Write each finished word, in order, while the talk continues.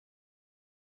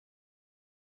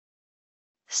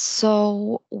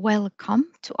So welcome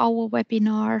to our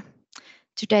webinar.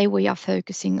 Today we are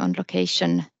focusing on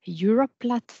Location Europe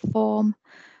platform.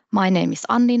 My name is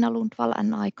Annina Lundvall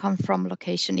and I come from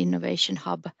Location Innovation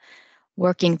Hub,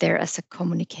 working there as a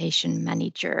communication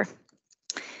manager.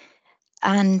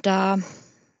 And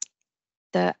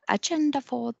the agenda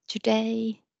for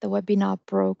today, the webinar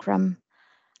program,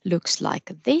 looks like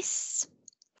this.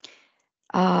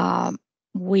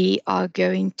 We are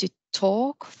going to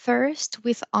talk first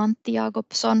with Antti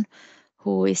Jakobson,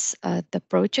 who is the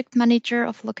project manager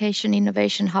of Location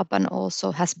Innovation Hub and also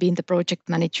has been the project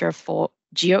manager for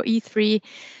GeoE3,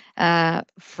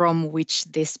 from which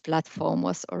this platform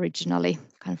was originally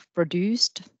kind of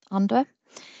produced under.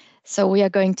 So we are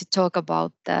going to talk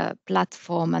about the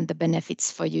platform and the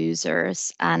benefits for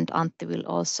users, and Antti will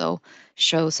also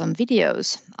show some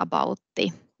videos about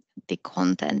the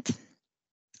content.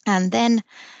 And then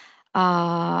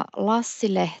Lassi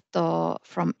Lehto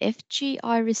from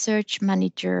FGI Research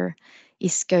Manager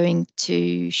is going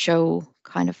to show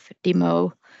kind of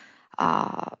demo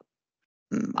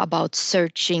about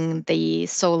searching the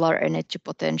solar energy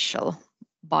potential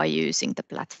by using the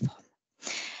platform.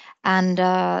 And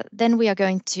then we are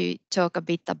going to talk a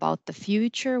bit about the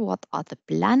future, what are the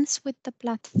plans with the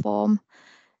platform,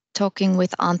 talking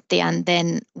with Antti, and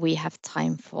then we have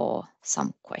time for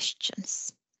some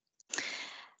questions.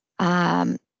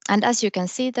 And as you can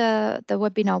see, the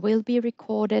webinar will be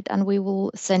recorded and we will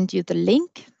send you the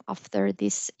link after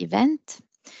this event.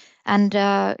 And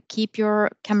keep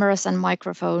your cameras and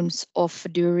microphones off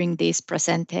during these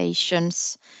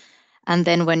presentations. And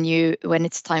then when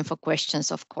it's time for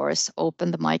questions, of course,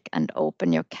 open the mic and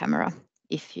open your camera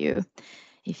if you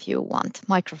want.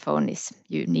 Microphone is,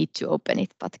 you need to open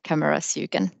it, but cameras you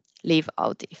can leave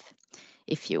out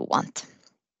if you want.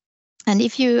 And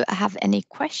if you have any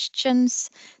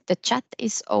questions, the chat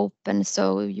is open,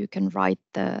 so you can write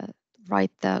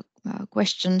the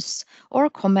questions or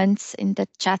comments in the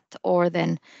chat, or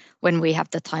then when we have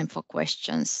the time for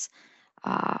questions,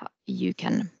 you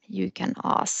can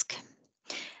ask.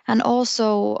 And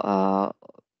also,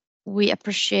 we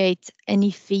appreciate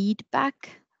any feedback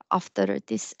after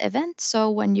this event. So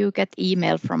when you get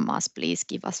email from us, please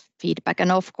give us feedback.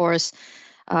 And of course,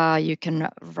 you can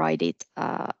write it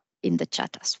in the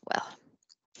chat as well.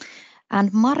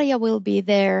 And Maria will be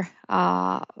there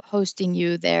hosting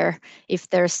you there. If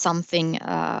there's something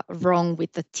wrong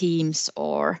with the Teams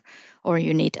or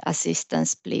you need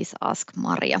assistance, please ask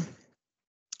Maria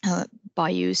by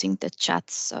using the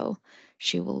chat, so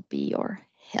she will be your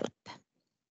help.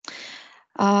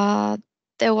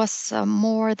 There was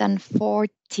more than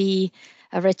 40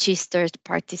 registered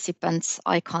participants.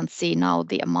 I can't see now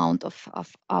the amount of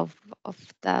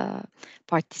the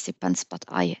participants, but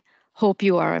I hope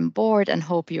you are on board and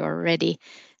hope you are ready.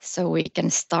 So we can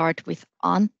start with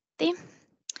Antti.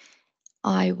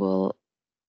 I will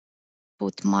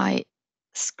put my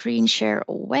screen share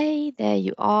away. There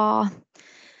you are.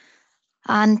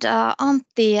 And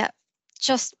Antti,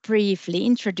 just briefly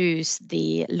introduce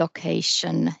the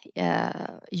Location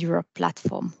Europe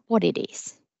platform, what it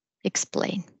is.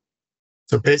 Explain.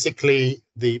 So basically,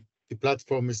 the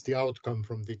platform is the outcome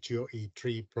from the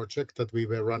GeoE3 project that we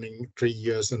were running 3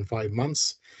 years and 5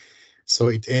 months. So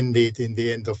it ended in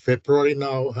the end of February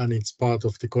now, and it's part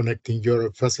of the Connecting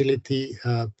Europe Facility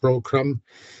program.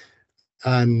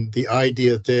 And the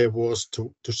idea there was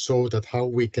to show that how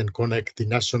we can connect the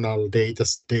national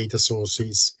data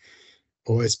sources,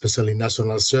 or especially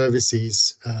national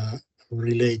services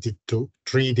related to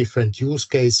 3 different use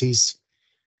cases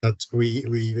that we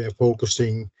were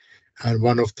focusing. And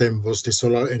one of them was the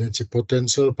solar energy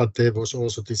potential, but there was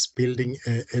also this building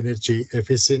energy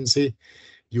efficiency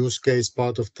use case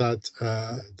part of that.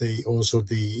 Also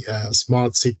the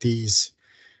smart cities.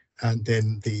 And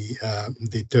then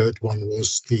the third one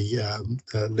was the,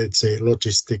 let's say,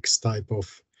 logistics type of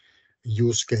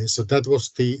use case. So that was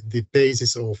the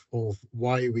basis of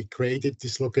why we created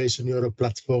this Location Europe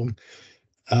platform.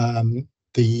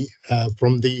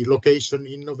 From the Location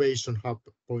Innovation Hub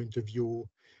point of view,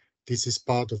 this is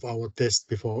part of our test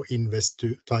before invest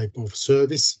type of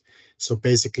service. So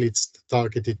basically it's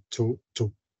targeted to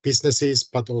businesses,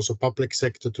 but also public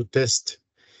sector to test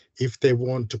if they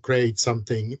want to create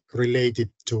something related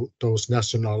to those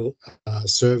national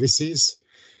services.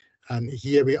 And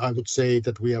here I would say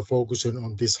that we are focusing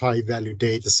on this high value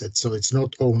data set. So it's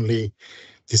not only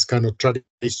this kind of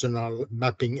traditional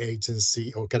mapping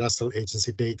agency or cadastral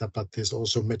agency data, but there's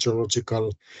also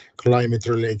meteorological, climate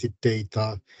related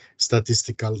data,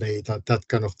 statistical data, that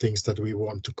kind of things that we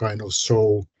want to kind of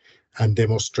show and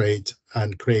demonstrate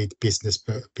and create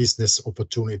business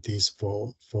opportunities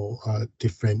for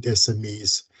different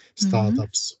SMEs,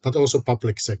 startups, but also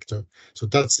public sector. So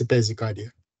that's the basic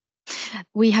idea.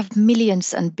 We have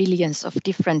millions and billions of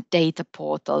different data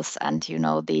portals and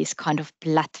these kind of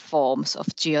platforms of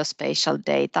geospatial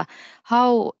data.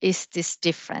 How is this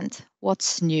different?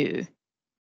 What's new?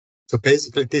 So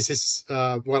basically, this is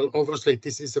obviously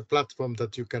this is a platform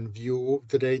that you can view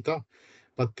the data,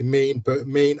 but the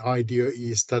main idea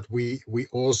is that we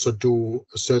also do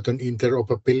a certain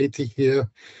interoperability here.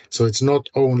 So it's not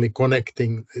only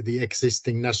connecting the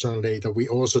existing national data, we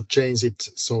also change it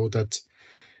so that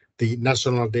the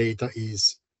national data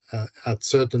is at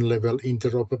certain level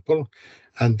interoperable,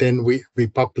 and then we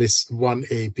publish one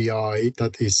API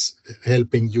that is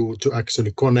helping you to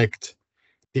actually connect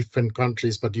different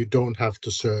countries, but you don't have to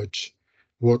search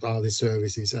what are the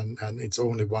services, and it's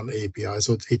only one API.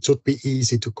 So it should be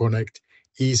easy to connect,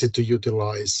 easy to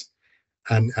utilize,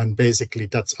 and basically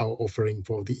that's our offering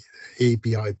for the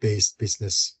API-based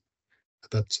business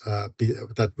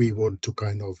that we want to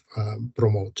kind of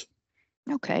promote.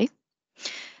 Okay.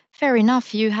 Fair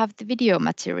enough. You have the video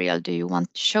material. Do you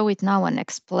want to show it now and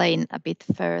explain a bit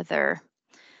further?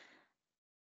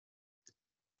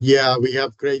 Yeah, we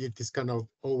have created this kind of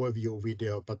overview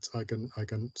video, but I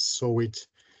can show it.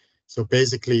 So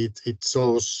basically, it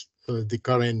shows the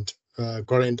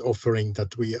current offering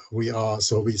that we are.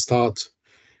 So we start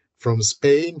from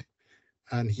Spain,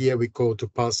 and here we go to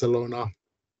Barcelona,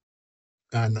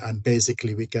 and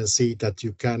basically we can see that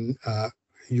you can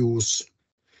use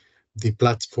the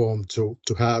platform to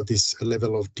have this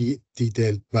level of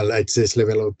detail. Well, it says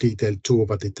level of detail 2,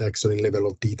 but it's actually level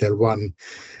of detail 1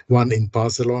 in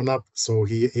Barcelona. So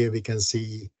here we can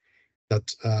see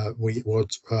that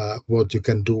what you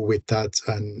can do with that,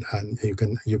 and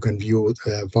you can view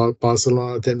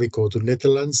Barcelona. Then we go to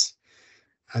Netherlands,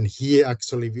 and here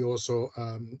actually we also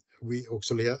have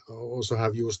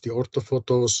used the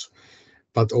orthophotos,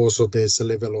 but also there's a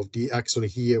level of actually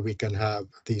here we can have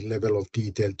the level of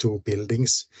detail 2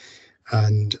 buildings,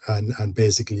 and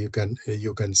basically you can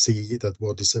see that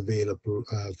what is available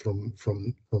from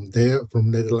there,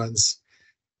 from Netherlands.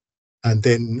 And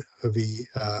then we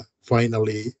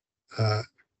finally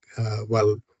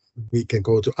we can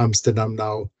go to Amsterdam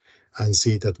now and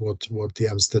see that what the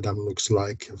Amsterdam looks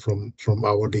like from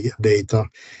our data.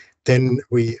 Then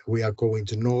we are going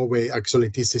to Norway. Actually,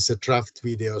 this is a draft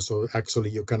video, so actually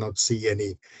you cannot see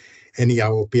any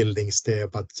our buildings there,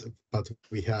 but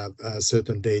we have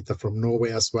certain data from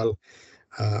Norway as well.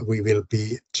 We will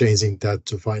be changing that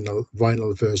to final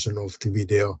version of the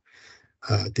video.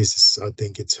 This is, I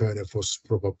think it's Hörnefors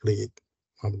probably.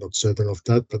 I'm not certain of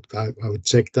that, but I would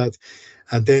check that.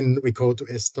 And then we go to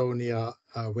Estonia,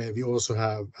 where we also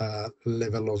have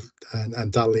level of,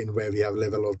 and Tallinn, where we have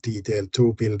level of detail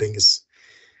 2 buildings.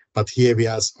 But here we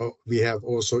have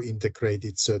also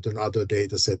integrated certain other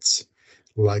data sets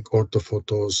like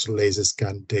orthophotos, laser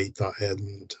scan data,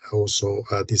 and also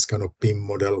this kind of BIM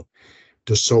model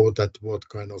to show that what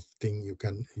kind of thing you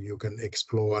can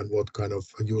explore and what kind of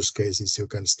use cases you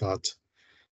can start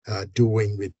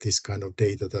doing with this kind of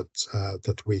data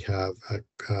that we have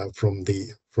from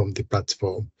the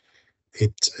platform.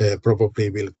 It probably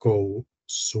will go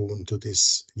soon to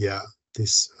this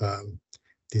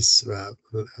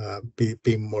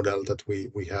BIM model that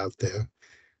we have there.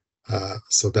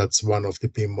 So that's one of the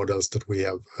BIM models that we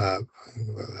have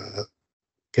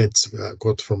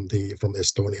got from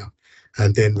Estonia,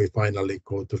 and then we finally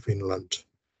go to Finland.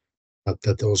 But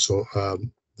that also,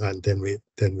 and then we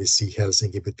see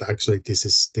Helsinki. But actually, this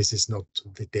is not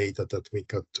the data that we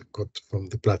got from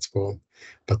the platform,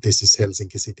 but this is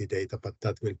Helsinki city data. But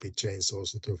that will be changed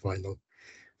also to a final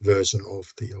version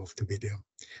of the video.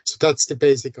 So that's the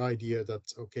basic idea.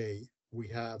 That okay, we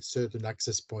have certain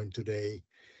access point today,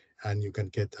 and you can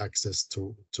get access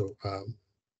to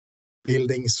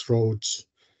buildings, roads,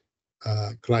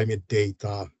 climate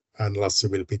data, and Lasse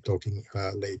will be talking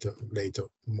later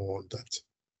more on that.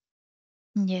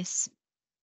 Yes.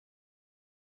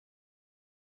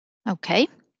 Okay.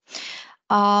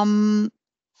 Well,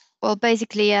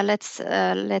 basically, let's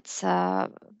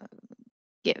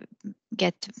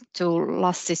get to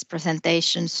Lasse's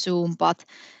presentation soon. But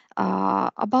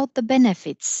about the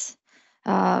benefits,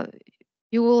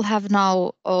 you will have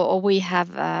now, or we have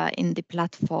in the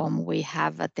platform, we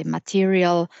have the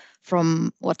material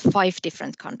from 5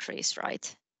 different countries,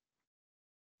 right?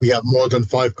 We have more than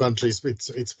 5 countries.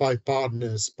 It's 5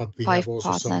 partners, but we 5 have also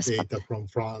partners, some data from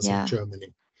France and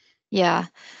Germany. Yeah,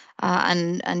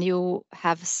 and you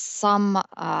have some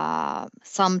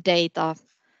data,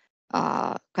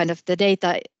 kind of the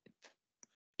data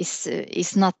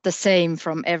is not the same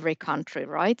from every country,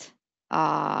 right?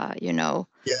 You know,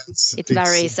 it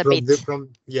varies a bit.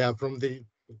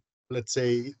 Let's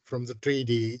say from the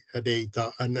 3D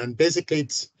data, and basically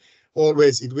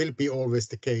it will be always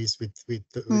the case with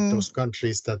those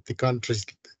countries, that the countries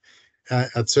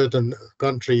at certain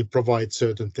country provide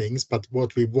certain things, but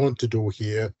what we want to do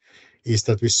here is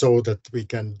that we saw that we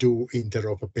can do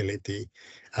interoperability,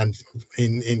 and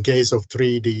in case of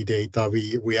 3D data,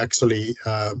 we actually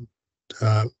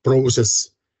process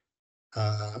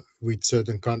with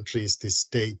certain countries this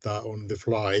data on the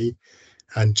fly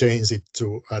and change it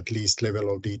to at least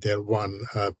level of detail 1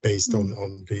 based on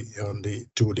the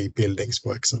 2D buildings,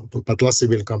 for example. But Lassi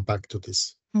will come back to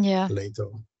this later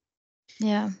on.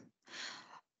 Yeah.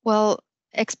 Well,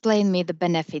 explain me the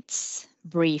benefits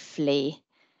briefly.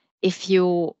 If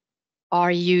you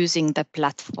are using the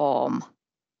platform,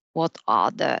 what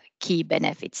are the key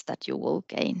benefits that you will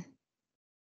gain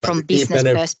from business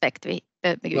perspective?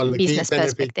 Business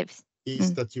perspectives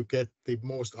is that you get the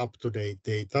most up-to-date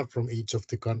data from each of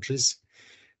the countries.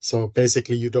 So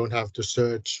basically, you don't have to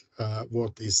search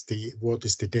what is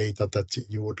the data that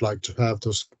you would like to have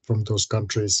from those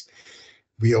countries.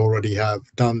 We already have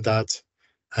done that,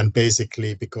 and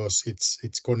basically because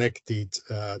it's connected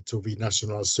to the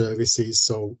national services,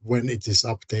 so when it is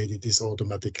updated, it is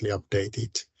automatically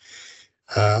updated.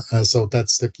 So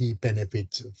that's the key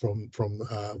benefit from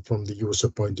the user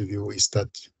point of view, is that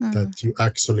you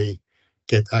actually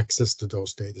get access to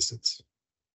those data sets.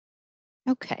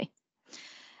 Okay.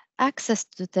 Access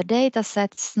to the data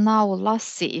sets. Now,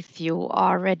 Lassi, if you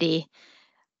are ready,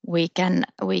 we can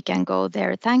go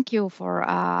there. Thank you for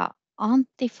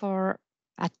Antti for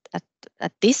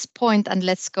at this point, and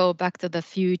let's go back to the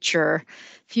future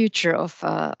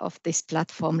of this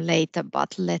platform later.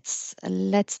 But let's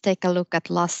take a look at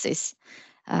Lassi's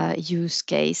use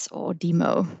case or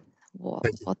demo.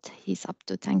 What he's up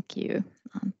to. Thank you,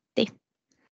 Antti.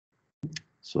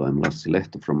 So I'm Lassi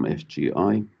Lehto from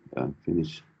FGI,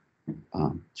 Finnish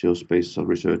Geospatial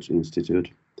Research Institute,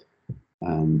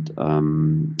 and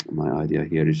my idea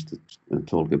here is to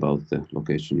talk about the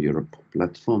Location Europe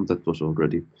platform that was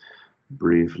already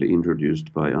briefly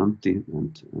introduced by Antti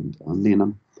and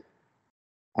Annina.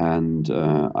 And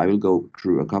I will go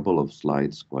through a couple of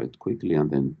slides quite quickly, and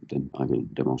then I will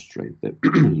demonstrate the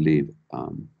live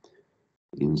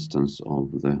instance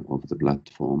of the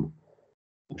platform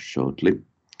shortly.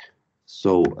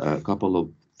 So a couple of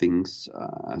things,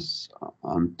 as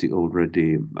Antti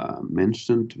already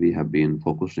mentioned, we have been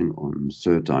focusing on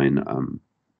certain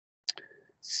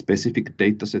specific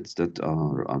data sets that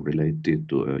are related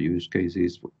to use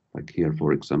cases, like here,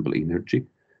 for example, energy.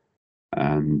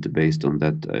 And based on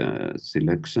that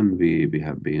selection, we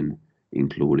have been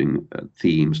including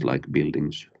themes like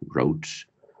buildings, roads,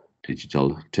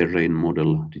 digital terrain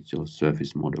model, digital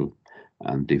surface model,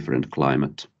 and different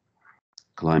climate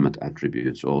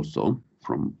attributes also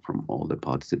from all the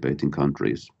participating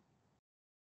countries.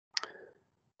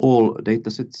 All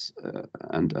datasets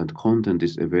and content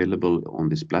is available on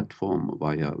this platform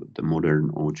via the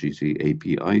modern OGC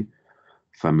API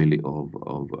family of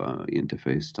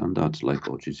interface standards like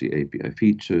OGC API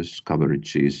features,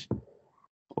 coverages,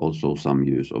 also some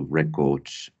use of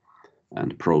records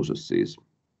and processes.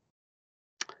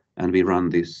 And we run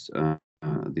this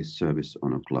service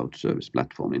on a cloud service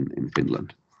platform in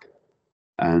Finland.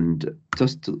 And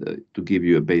just to give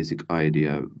you a basic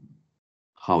idea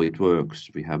how it works,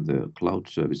 we have the cloud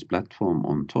service platform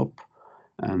on top,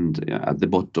 and at the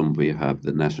bottom we have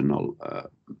the national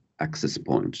access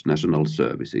points, national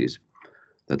services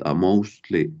that are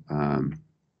mostly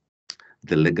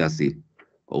the legacy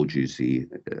OGC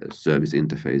service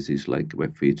interfaces like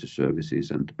web feature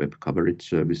services and web coverage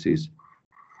services.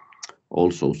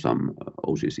 Also some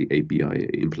OGC API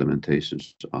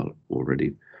implementations are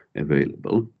already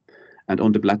available. And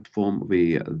on the platform,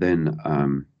 we then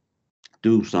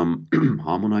do some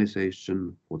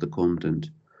harmonization for the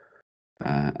content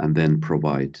and then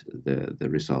provide the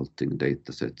resulting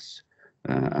data sets,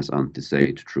 as Antti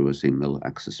said, through a single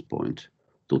access point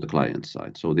to the client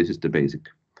side. So this is the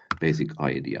basic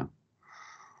idea.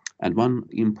 And one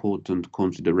important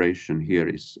consideration here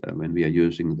is when we are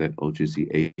using the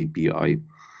OGC API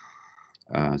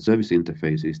service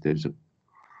interfaces, there's a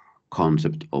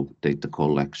concept of data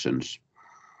collections.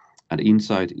 And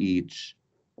inside each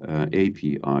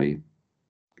API,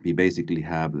 we basically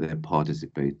have the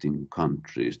participating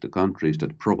countries, the countries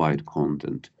that provide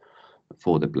content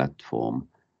for the platform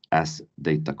as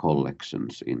data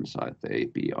collections inside the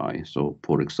API. So,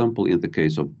 for example, in the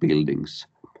case of buildings,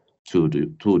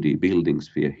 2D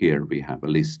buildings, here we have a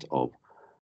list of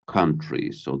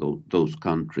countries. So those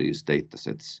countries' data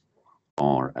sets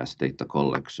are as data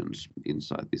collections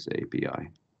inside this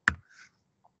API.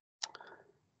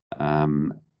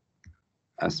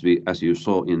 As you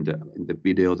saw in the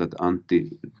video that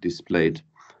Antti displayed,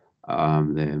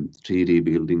 the 3D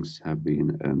buildings have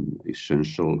been an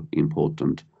essential,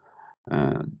 important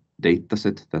data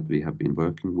set that we have been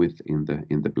working with in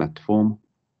the platform,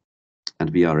 and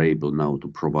we are able now to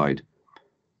provide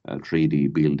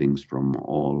 3D buildings from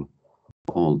all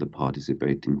the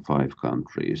participating 5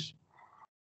 countries.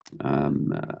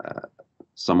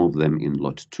 Some of them in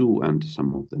lot 2 and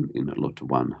some of them in lot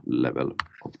 1 level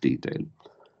of detail.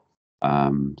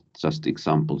 Just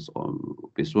examples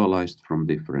visualized from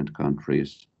different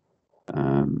countries.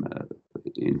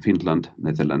 In Finland,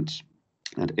 Netherlands,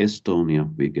 and Estonia,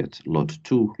 we get lot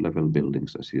 2 level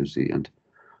buildings, as you see, and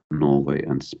Norway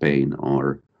and Spain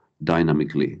are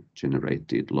dynamically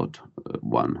generated lot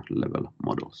 1 level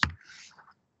models.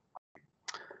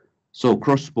 So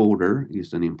cross-border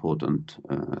is an important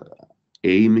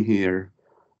aim here.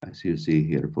 As you see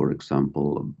here, for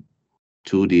example,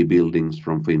 2D buildings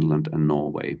from Finland and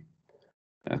Norway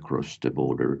across the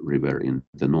border river in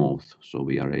the north. So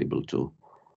we are able to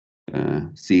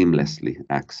seamlessly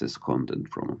access content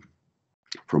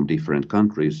from different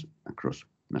countries across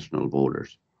national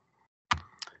borders.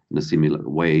 In a similar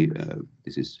way,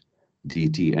 this is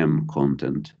DTM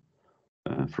content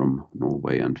from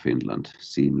Norway and Finland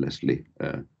seamlessly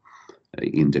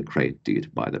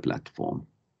integrated by the platform.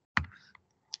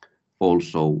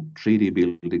 Also, 3D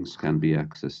buildings can be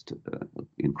accessed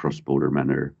in cross-border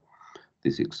manner.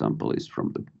 This example is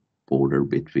from the border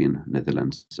between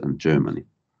Netherlands and Germany.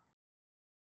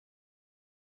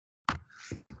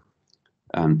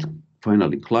 And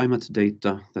finally, climate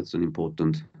data. That's an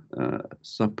important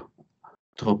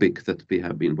subtopic that we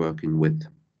have been working with.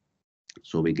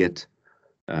 So we get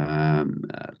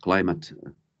climate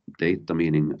data,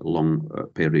 meaning long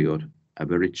period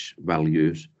average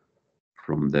values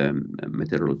from the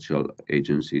meteorological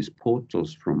agencies'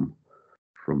 portals from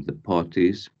the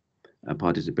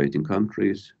participating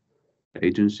countries,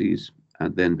 agencies,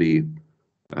 and then we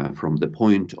from the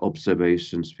point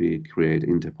observations we create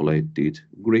interpolated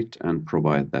grid and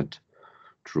provide that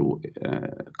through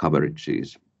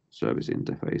coverages service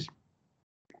interface.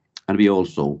 And we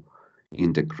also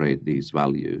integrate these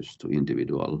values to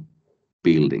individual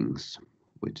buildings,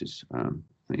 which is an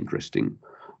interesting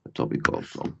topic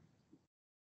also.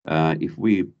 If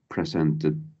we present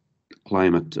the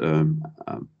climate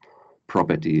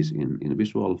properties in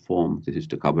visual form, this is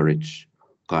the coverage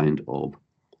kind of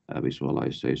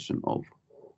visualization of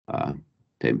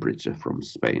temperature from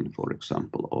Spain, for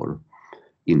example, or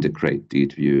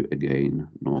integrated view again,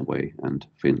 Norway and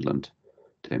Finland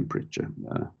temperature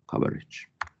coverage.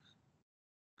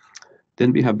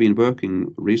 Then we have been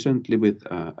working recently with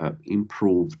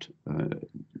improved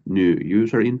new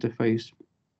user interface,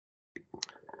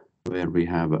 where we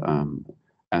have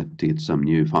added some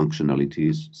new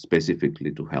functionalities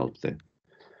specifically to help the,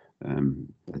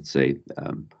 let's say,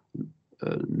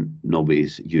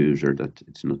 novice user that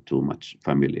it's not too much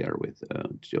familiar with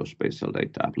geospatial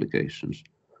data applications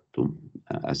to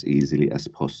as easily as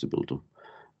possible to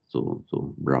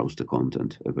browse the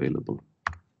content available.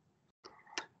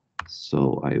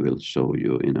 So I will show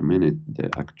you in a minute the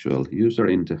actual user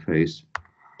interface.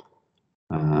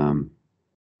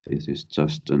 This is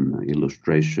just an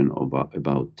illustration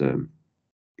about a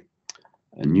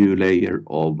new layer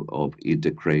of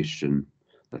integration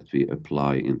that we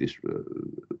apply in this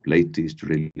latest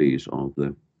release of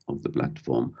the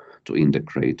platform to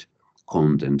integrate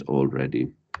content already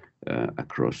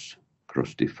across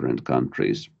different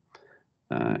countries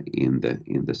in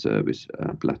the service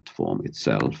platform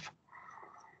itself,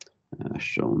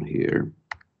 shown here.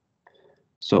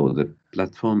 So the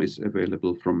platform is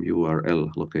available from URL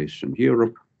location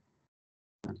Europe,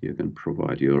 and you can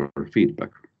provide your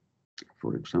feedback,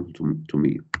 for example, to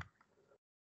me.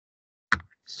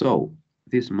 So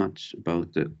this much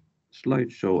about the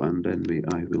slideshow, and then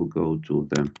I will go to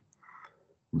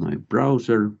my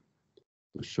browser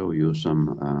to show you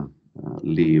some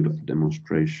live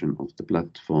demonstration of the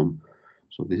platform.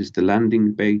 So this is the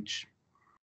landing page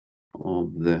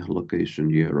of the Location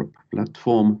Europe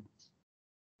platform.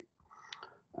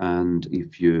 And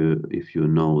if you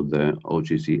know the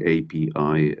OGC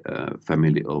API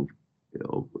family of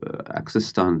access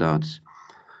standards,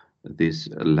 this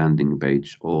landing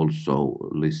page also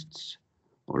lists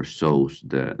or shows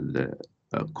the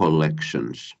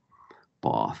collections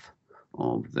path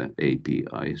of the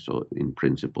API. So in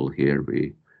principle here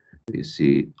we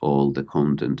see all the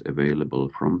content available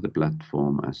from the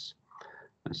platform as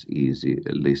as easy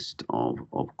a list of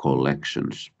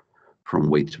collections from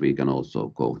which we can also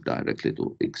go directly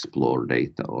to explore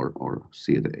data or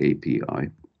see the API.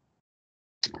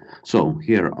 So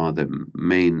here are the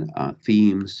main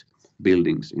themes: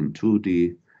 buildings in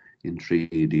 2D, in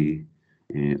 3D,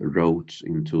 roads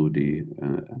in 2D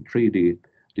and 3D,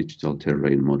 digital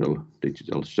terrain model,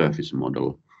 digital surface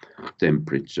model,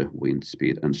 temperature, wind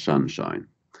speed, and sunshine.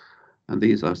 And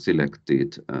these are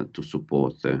selected to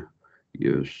support the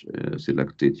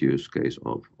selected use case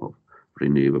of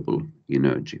renewable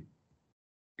energy.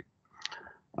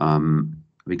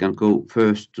 We can go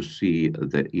first to see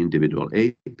the individual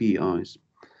APIs.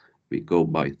 We go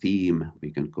by theme.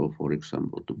 We can go, for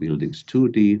example, to buildings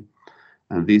 2D.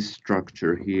 And this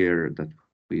structure here that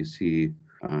we see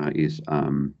is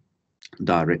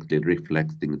directly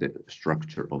reflecting the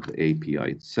structure of the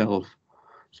API itself,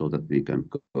 so that we can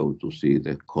go to see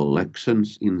the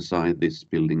collections inside this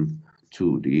building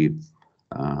 2D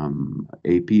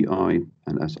API.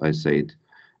 And as I said,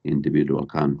 individual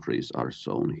countries are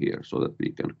shown here, so that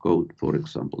we can go, for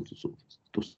example,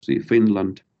 to see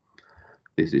Finland.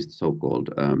 This is so-called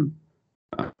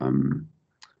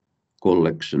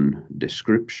collection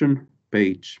description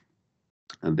page,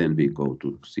 and then we go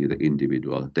to see the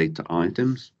individual data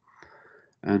items.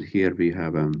 And here we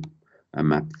have a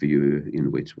map view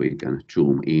in which we can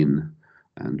zoom in,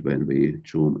 and when we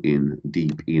zoom in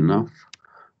deep enough,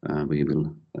 we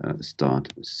will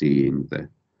start seeing the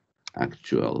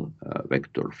actual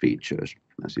vector features,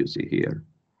 as you see here.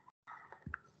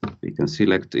 We can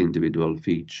select individual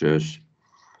features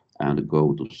and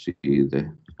go to see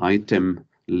the item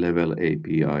level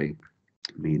API,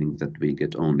 meaning that we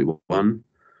get only one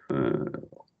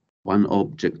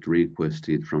object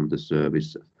requested from the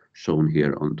service, shown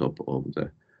here on top of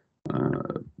the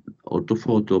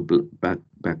orthophoto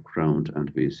background, and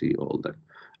we see all the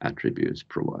attributes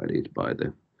provided by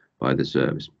the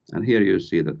service. And here you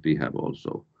see that we have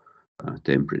also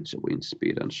temperature, wind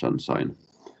speed, and sunshine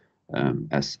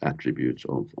as attributes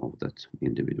of that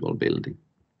individual building.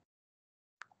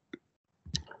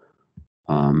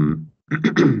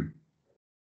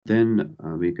 Then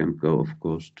we can go, of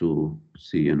course, to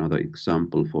see another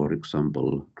example, for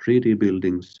example, 3D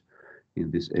buildings. In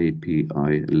this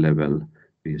API level,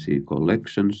 we see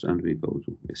collections, and we go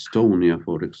to Estonia,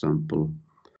 for example.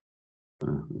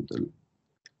 The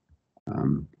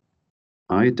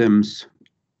items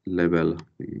level,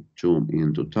 we zoom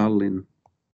into Tallinn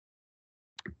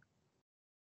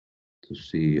to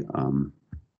see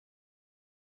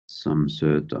some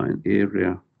certain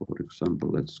area. For example,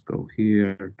 let's go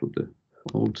here to the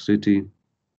old city,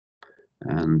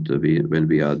 and when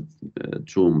we are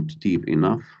zoomed deep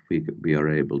enough, we are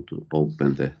able to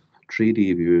open the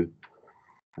 3D view,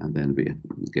 and then we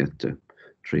get the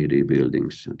 3D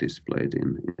buildings displayed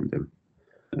in the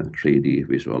 3D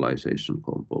visualization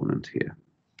component here.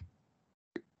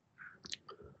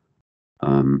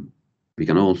 We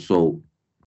can also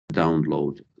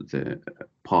download the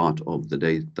part of the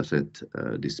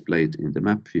dataset displayed in the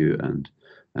map view and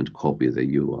copy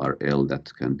the URL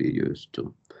that can be used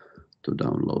to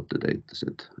download the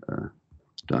dataset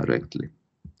directly.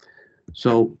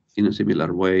 So in a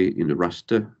similar way, in the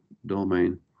raster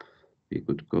domain, we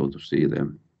could go to see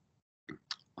the,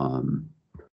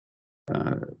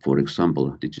 for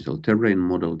example, digital terrain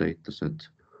model dataset,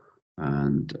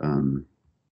 and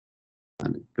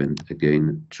when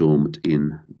again zoomed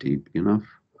in deep enough,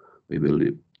 we will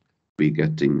be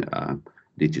getting a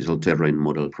digital terrain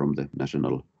model from the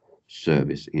national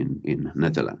service in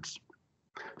Netherlands.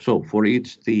 So for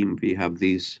each theme, we have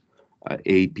these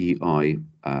API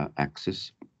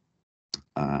access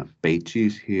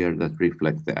pages here that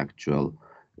reflect the actual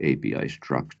API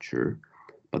structure.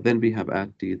 But then we have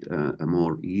added a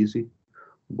more easy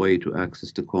way to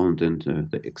access the content,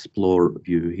 the Explore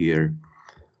view here.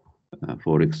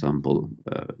 For example,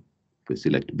 we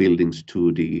select buildings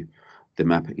 2D, the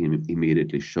map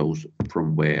immediately shows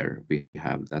from where we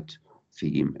have that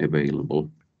theme available.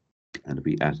 And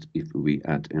if we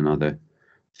add another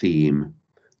theme,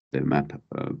 the map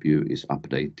view is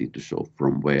updated to show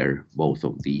from where both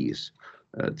of these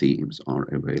themes are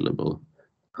available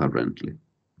currently.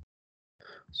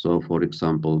 So for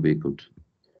example, we could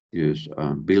use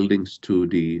buildings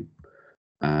 2D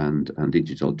and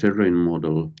digital terrain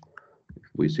model. If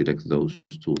we select those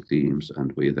two themes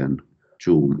and we then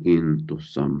zoom into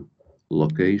some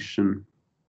location,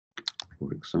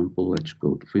 for example, let's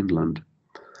go to Finland,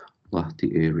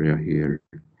 Lahti area here.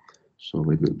 So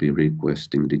we will be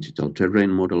requesting digital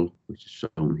terrain model, which is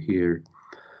shown here.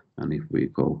 And if we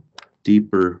go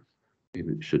deeper,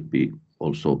 we should be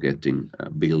also getting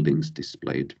buildings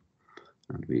displayed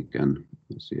And we can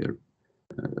here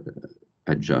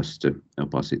adjust the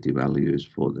opacity values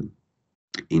for the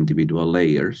individual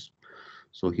layers.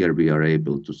 So here we are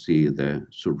able to see the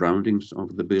surroundings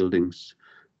of the buildings,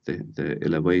 the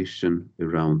elevation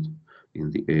around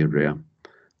in the area,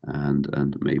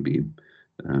 and maybe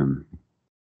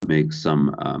make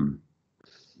some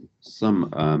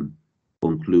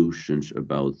conclusions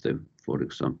about the, for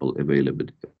example,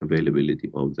 availability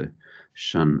of the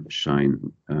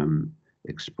sunshine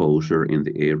exposure in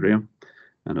the area.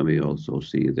 And we also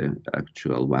see the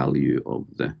actual value of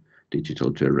the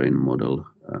digital terrain model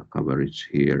coverage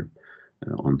here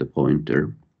on the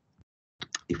pointer.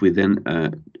 If we then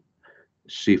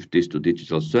shift this to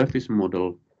digital surface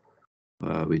model,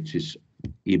 which is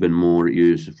even more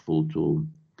useful to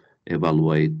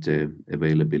evaluate the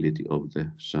availability of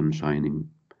the sun shining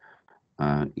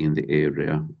in the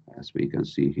area, as we can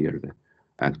see here, the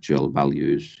actual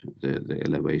values, the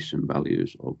elevation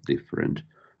values of different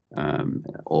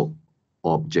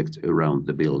objects around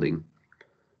the building.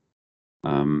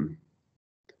 And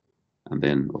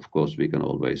then, of course, we can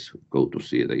always go to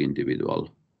see the individual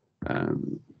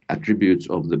attributes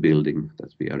of the building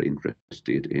that we are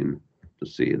interested in, to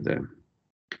see the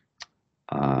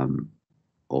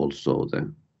also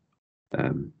the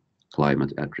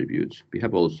climate attributes. We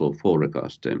have also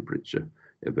forecast temperature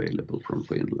available from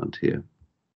Finland here.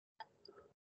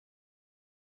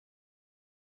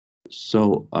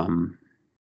 So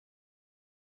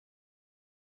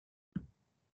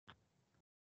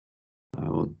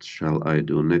what shall I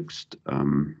do next?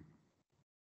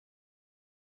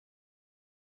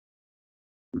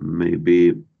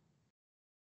 Maybe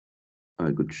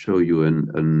I could show you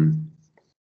an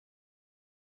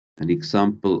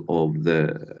example of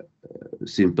the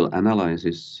simple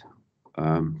analysis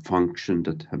function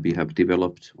that we have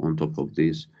developed on top of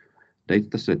these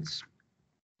data sets.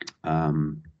 Let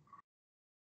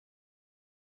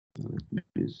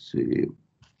me see.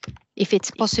 If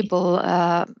it's possible,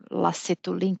 Lassi,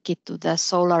 to link it to the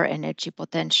solar energy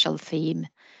potential theme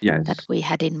that we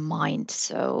had in mind.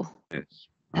 So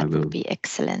that would be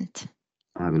excellent.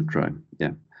 I will try.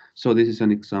 Yeah. So this is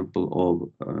an example of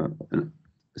a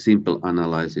simple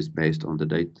analysis based on the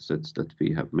data sets that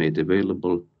we have made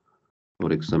available.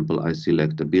 For example, I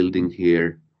select a building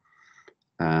here,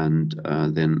 and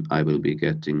then I will be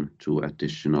getting two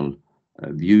additional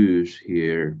views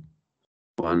here.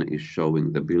 One is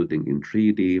showing the building in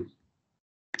 3D.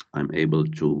 I'm able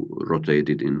to rotate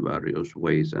it in various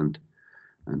ways and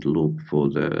look for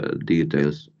the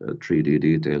details, 3D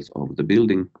details of the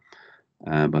building.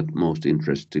 But most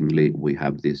interestingly, we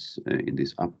have this in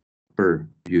this upper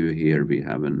view here, we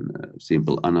have a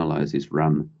simple analysis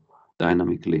run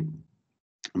dynamically,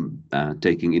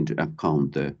 taking into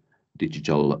account the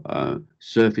digital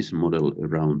surface model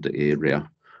around the area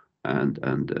and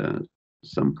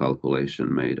some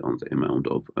calculation made on the amount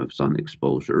of sun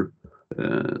exposure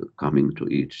coming to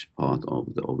each part of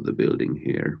the building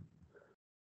here.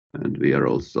 And we are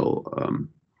also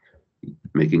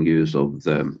making use of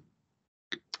the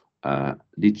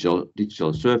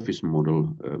digital surface model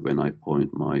when I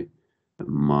point my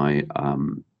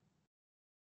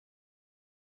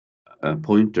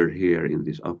pointer here in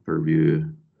this upper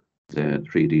view. The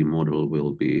 3D model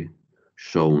will be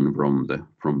shown from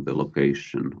the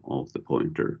location of the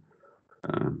pointer,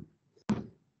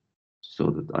 so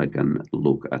that I can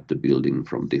look at the building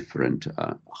from different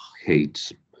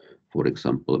heights. For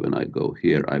example, when I go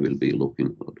here, I will be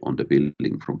looking on the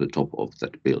building from the top of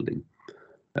that building,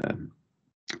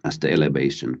 as the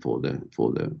elevation for the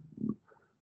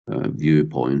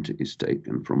viewpoint is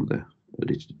taken from the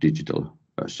digital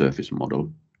surface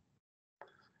model.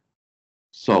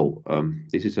 So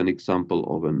this is an example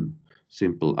of a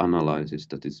simple analysis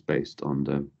that is based on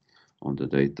the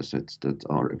data sets that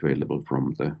are available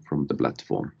from the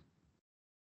platform.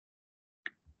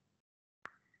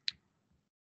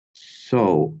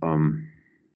 So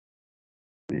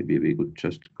maybe we could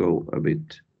just go a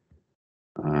bit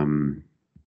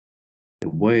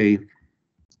away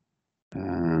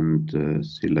and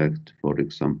select, for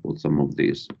example, some of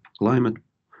these climate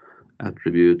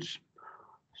attributes.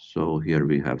 So here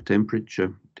we have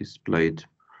temperature displayed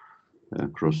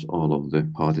across all of the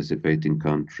participating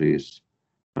countries,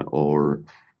 or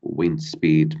wind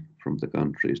speed from the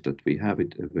countries that we have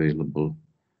it available,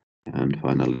 and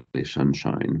finally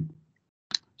sunshine.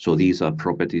 So these are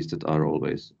properties that are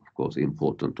always, of course,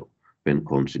 important when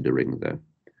considering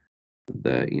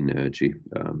the energy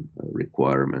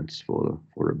requirements for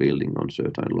a building on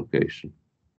certain location.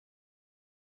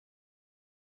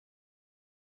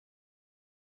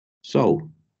 So,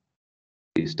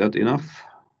 is that enough?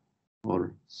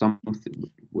 or something?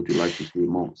 Would you like to see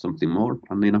something more,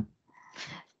 Annina?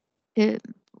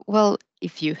 Well,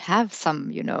 if you have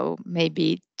some,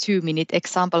 maybe 2-minute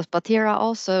examples, but here are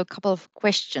also a couple of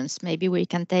questions. Maybe we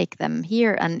can take them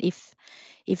here. And if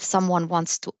someone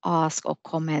wants to ask or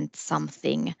comment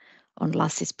something on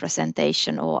Lassi's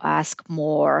presentation or ask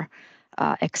more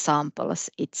examples,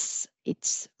 it's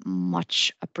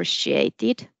much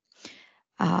appreciated.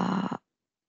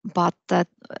 But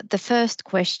the first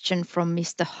question from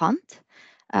Mr. Hunt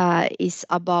is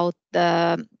about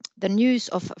the news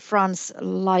of France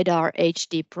LiDAR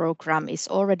HD program is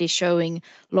already showing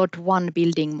Lot 1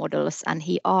 building models, and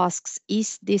he asks,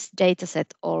 is this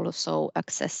dataset also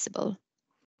accessible?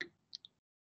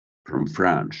 From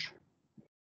France.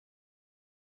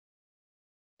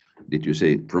 Did you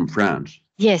say from France?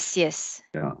 Yes, yes.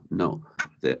 Yeah, no.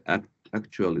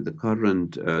 Actually, the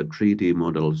current 3D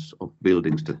models of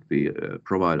buildings that we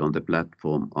provide on the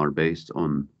platform are based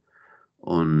on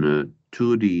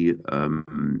 2D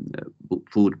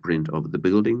footprint of the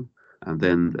building, and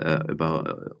then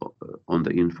on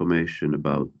the information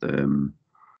about the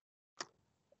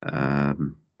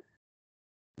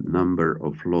number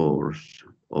of floors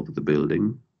of the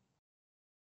building,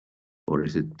 or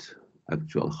is it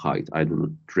actual height? I do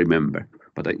not remember,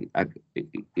 but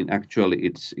actually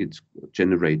it's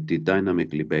generated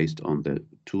dynamically based on the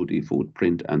 2D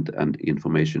footprint and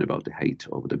information about the height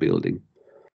of the building.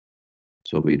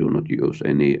 So we do not use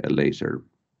any laser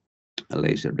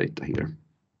data here.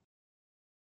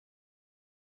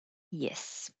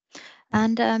 Yes.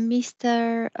 And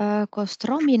Mr.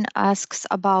 Kostromin asks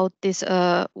about this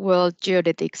World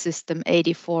Geodetic System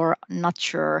 84. Not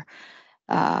sure.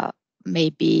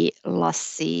 Maybe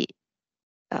Lassi,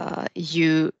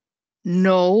 you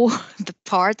know the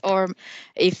part, or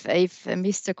if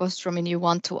Mr. Kostromin, you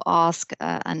want to ask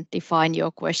and define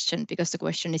your question, because the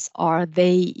question is, are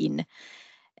they in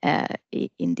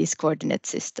this coordinate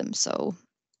system? So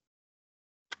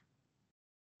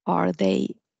are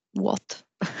they what?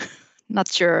 Not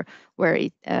sure where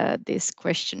this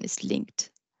question is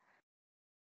linked.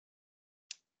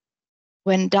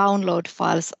 When download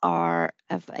files are,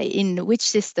 in which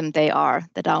system they are,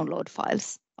 the download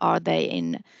files? Are they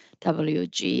in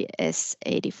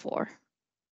WGS84?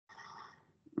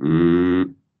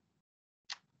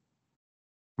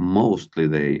 Mostly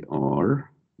they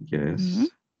are, yes. Mm-hmm.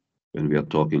 When we are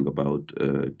talking about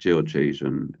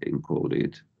GeoJSON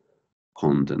encoded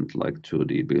content like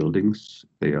 2D buildings,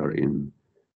 they are in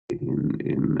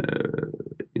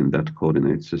that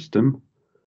coordinate system.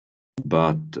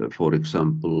 But for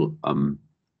example,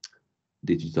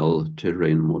 digital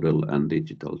terrain model and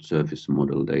digital surface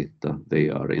model data, they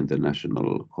are in the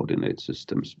national coordinate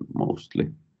systems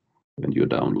mostly when you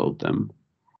download them.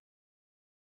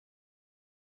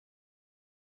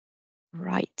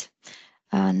 Right.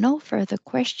 No further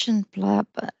questions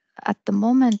at the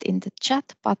moment in the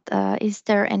chat, but is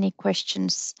there any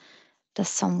questions that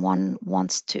someone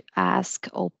wants to ask?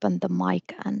 Open the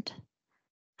mic and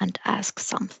ask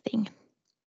something.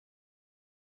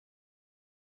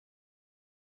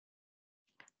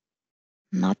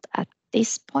 Not at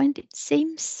this point, it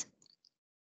seems.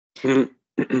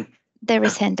 There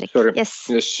is Henrik. Sorry. Yes.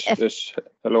 Yes.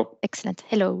 Hello. Excellent.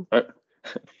 Hello.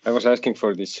 I was asking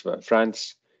for this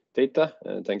France data.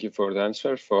 Thank you for the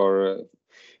answer for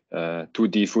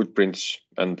 2D footprints,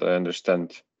 and I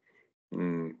understand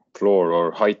floor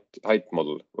or height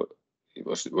model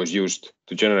was used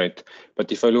to generate.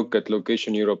 But if I look at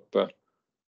Location Europe,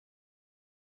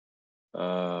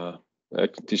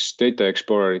 this data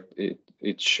explorer,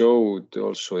 it showed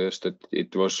also, yes, that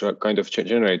it was kind of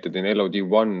generated in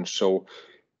LOD1. So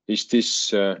is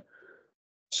this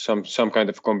some kind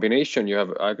of combination you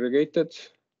have aggregated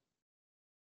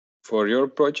for your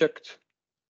project?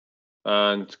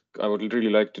 And I would really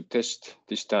like to test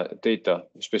this data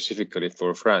specifically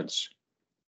for France.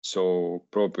 So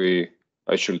probably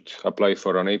I should apply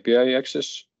for an API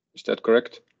access. Is that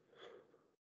correct?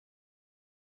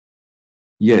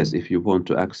 Yes, if you want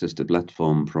to access the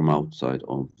platform from outside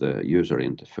of the user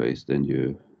interface, then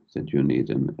you need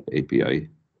an API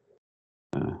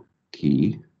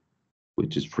key,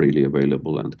 which is freely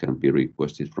available and can be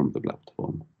requested from the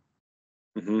platform.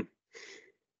 Mm-hmm.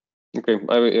 Okay,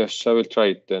 I will try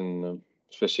it then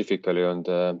specifically on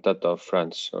the data of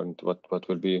France and what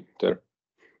will be there.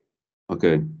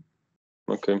 Okay.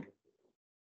 Okay.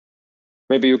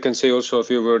 Maybe you can say also a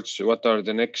few words. What are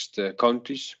the next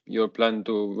countries you plan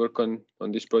to work on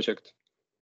this project?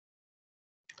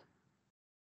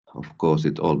 Of course,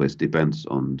 it always depends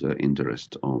on the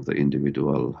interest of the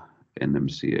individual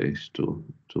NMCAs to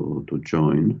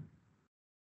join.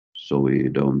 So we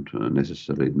don't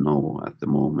necessarily know at the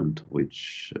moment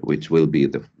which will be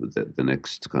the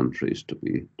next countries to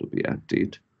be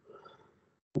added.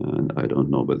 And I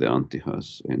don't know whether Antti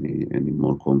has any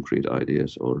more concrete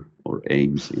ideas or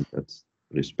aims in that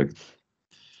respect.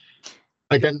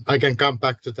 I can come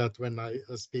back to that when I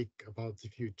speak about the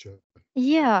future.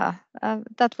 Yeah,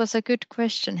 that was a good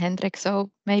question, Hendrik.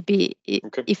 So maybe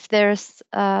Okay. if there's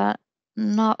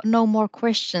no more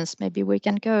questions, maybe we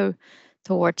can go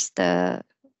towards the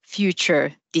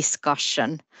future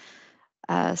discussion.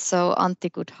 So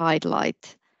Antti could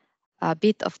highlight a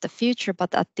bit of the future,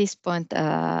 but at this point,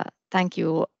 thank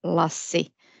you,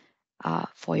 Lassi,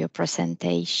 for your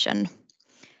presentation.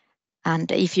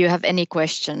 And if you have any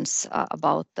questions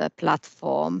about the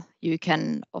platform, you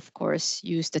can, of course,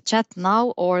 use the chat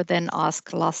now or then ask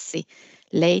Lassi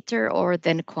later, or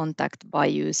then contact by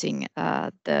using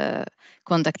the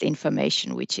contact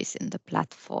information which is in the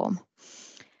platform.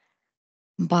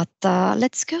 But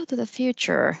let's go to the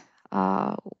future.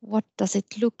 What does it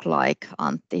look like,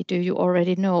 Antti? Do you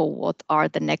already know what are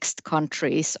the next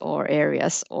countries or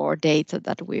areas or data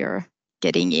that we are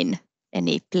getting in?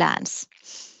 Any plans?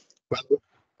 Well,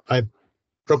 I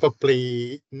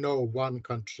probably know one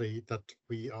country that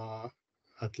we are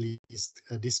at least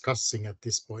discussing at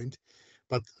this point.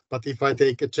 But if I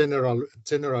take a general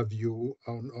view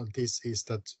on this, is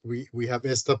that we have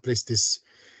established this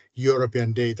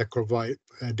European core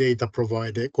data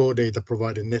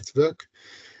provider network,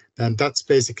 and that's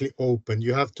basically open.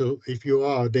 You have to, if you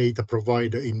are a data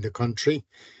provider in the country,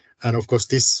 and of course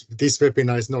this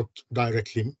webinar is not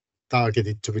directly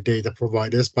targeted to the data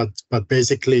providers, but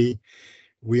basically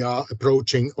we are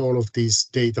approaching all of these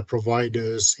data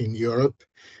providers in Europe,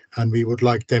 and we would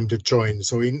like them to join.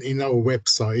 So in our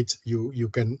website, you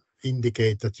can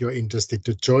indicate that you're interested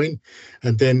to join,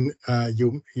 and then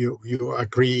you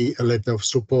agree a letter of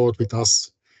support with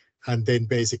us, and then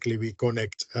basically we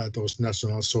connect those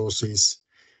national sources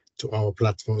to our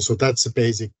platform. So that's a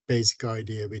basic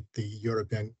idea with the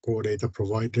European Core Data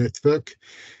Provider Network.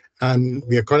 And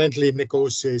we are currently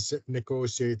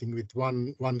negotiating with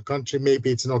one country. Maybe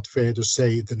it's not fair to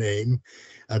say the name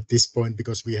at this point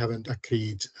because we haven't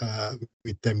agreed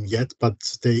with them yet,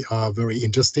 but they are very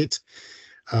interested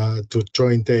to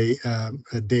join the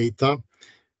data.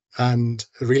 And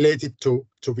related to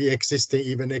the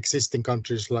existing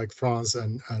countries like France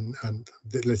and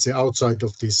let's say outside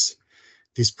of this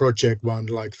project one,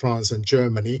 like France and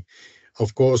Germany,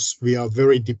 of course, we are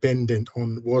very dependent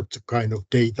on what kind of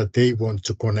data they want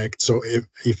to connect. So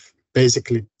if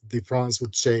basically the France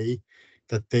would say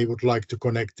that they would like to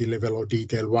connect the level of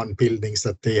detail 1 buildings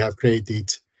that they have created,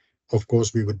 of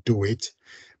course we would do it.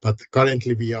 But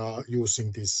currently we are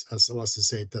using this, as Lassi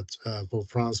said, that for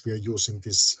France we are using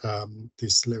this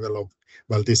this level of,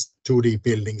 well, this 2D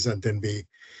buildings, and then we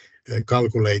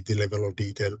calculate the level of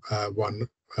detail 1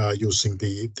 using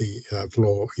the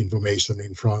floor information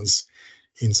in France.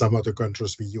 In some other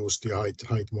countries, we use the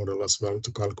height model as well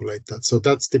to calculate that. So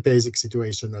that's the basic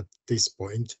situation at this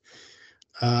point.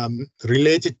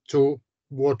 Related to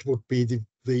what would be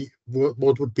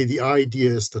the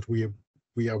ideas that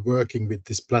we are working with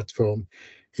this platform,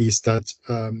 is that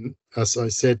as I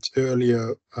said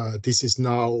earlier, this is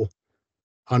now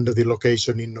under the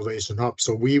Location Innovation Hub.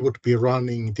 So we would be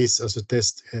running this as a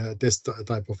test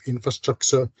type of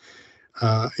infrastructure.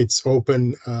 It's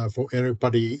open for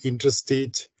everybody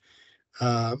interested.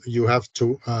 You have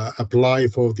to apply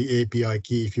for the API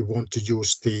key if you want to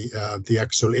use the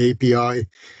actual API,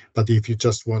 but if you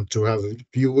just want to have a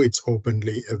view, it's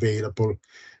openly available.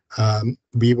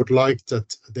 We would like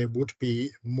that there would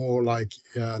be more like,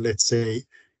 let's say,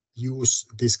 use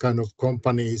this kind of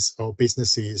companies or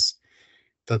businesses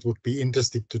that would be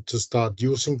interested to start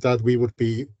using that. We would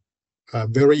be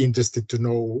very interested to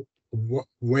know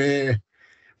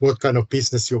what kind of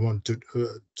business you want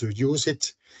to use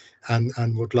it,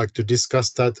 and would like to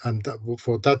discuss that. And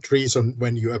for that reason,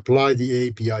 when you apply the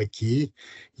API key,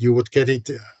 you would get it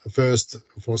first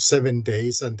for 7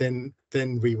 days, and then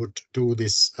we would do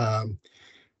this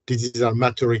digital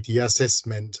maturity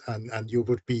assessment, and you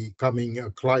would be becoming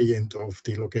a client of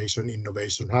the Location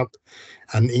Innovation Hub.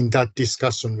 And in that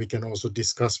discussion, we can also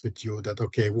discuss with you that,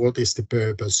 okay, what is the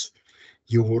purpose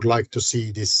you would like to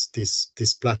see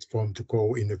this platform to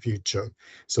go in the future.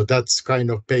 So that's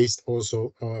kind of based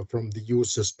also from the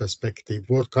user's perspective,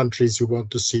 what countries you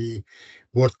want to see,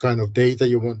 what kind of data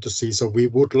you want to see. So we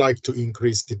would like to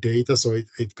increase the data. So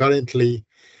it currently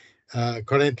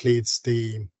it's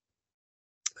the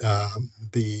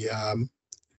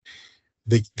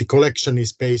collection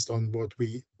is based on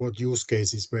what use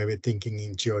cases where we're thinking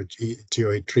in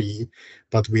GeoE3,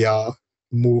 but we are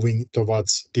moving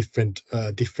towards different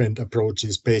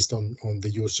approaches based on the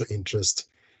user interest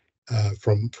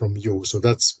from you. So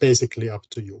that's basically up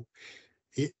to you.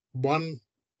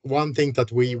 One thing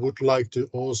that we would like to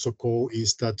also go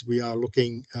is that we are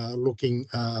looking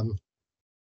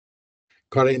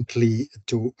currently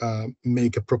to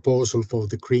make a proposal for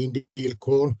the Green Deal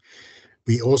call.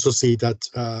 We also see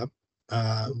that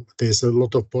there's a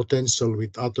lot of potential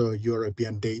with other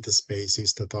European data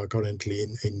spaces that are currently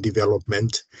in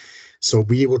development. So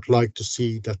we would like to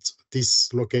see that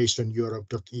this location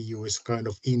Europe.eu is kind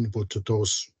of input to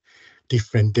those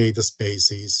different data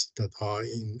spaces that are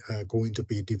going to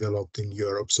be developed in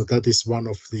Europe. So that is one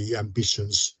of the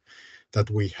ambitions that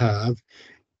we have.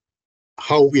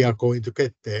 How we are going to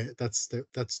get there, that's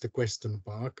the question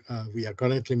mark. We are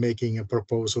currently making a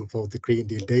proposal for the Green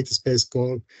Deal data space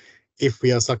call. If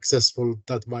we are successful,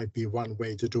 that might be one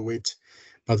way to do it.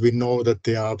 But we know that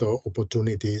there are other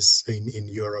opportunities in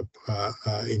Europe,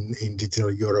 in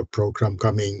Digital Europe program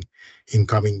coming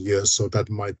years. So that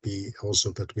might be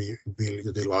also that we will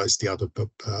utilize the other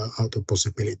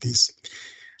possibilities.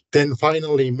 Then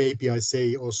finally, maybe I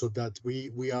say also that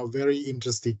we are very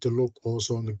interested to look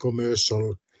also on the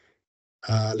commercial,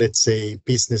 let's say,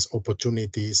 business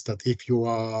opportunities. That if you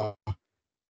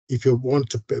want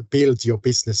to build your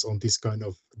business on this kind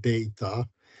of data,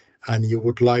 and you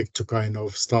would like to kind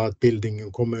of start building a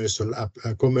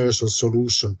commercial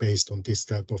solution based on this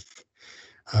type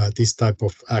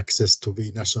of access to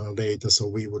the national data, so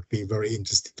we would be very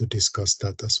interested to discuss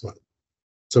that as well.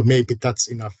 So maybe that's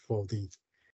enough for the,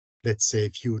 let's say,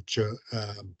 future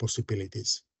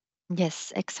possibilities.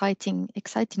 Yes, exciting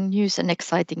news and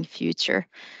exciting future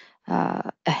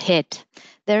ahead.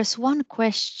 There's one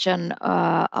question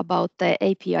about the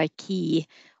API key.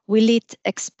 Will it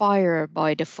expire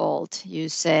by default? You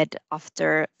said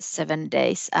after 7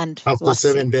 days, and after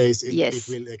Lassi, 7 days yes,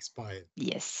 it will expire.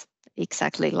 Yes,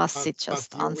 exactly. Lassi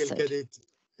just but you answered. will get it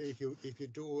if you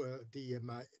do a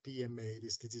DMA,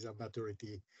 this digital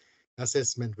maturity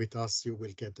assessment with us, you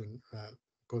will get a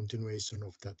continuation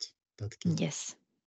of that key. Yes,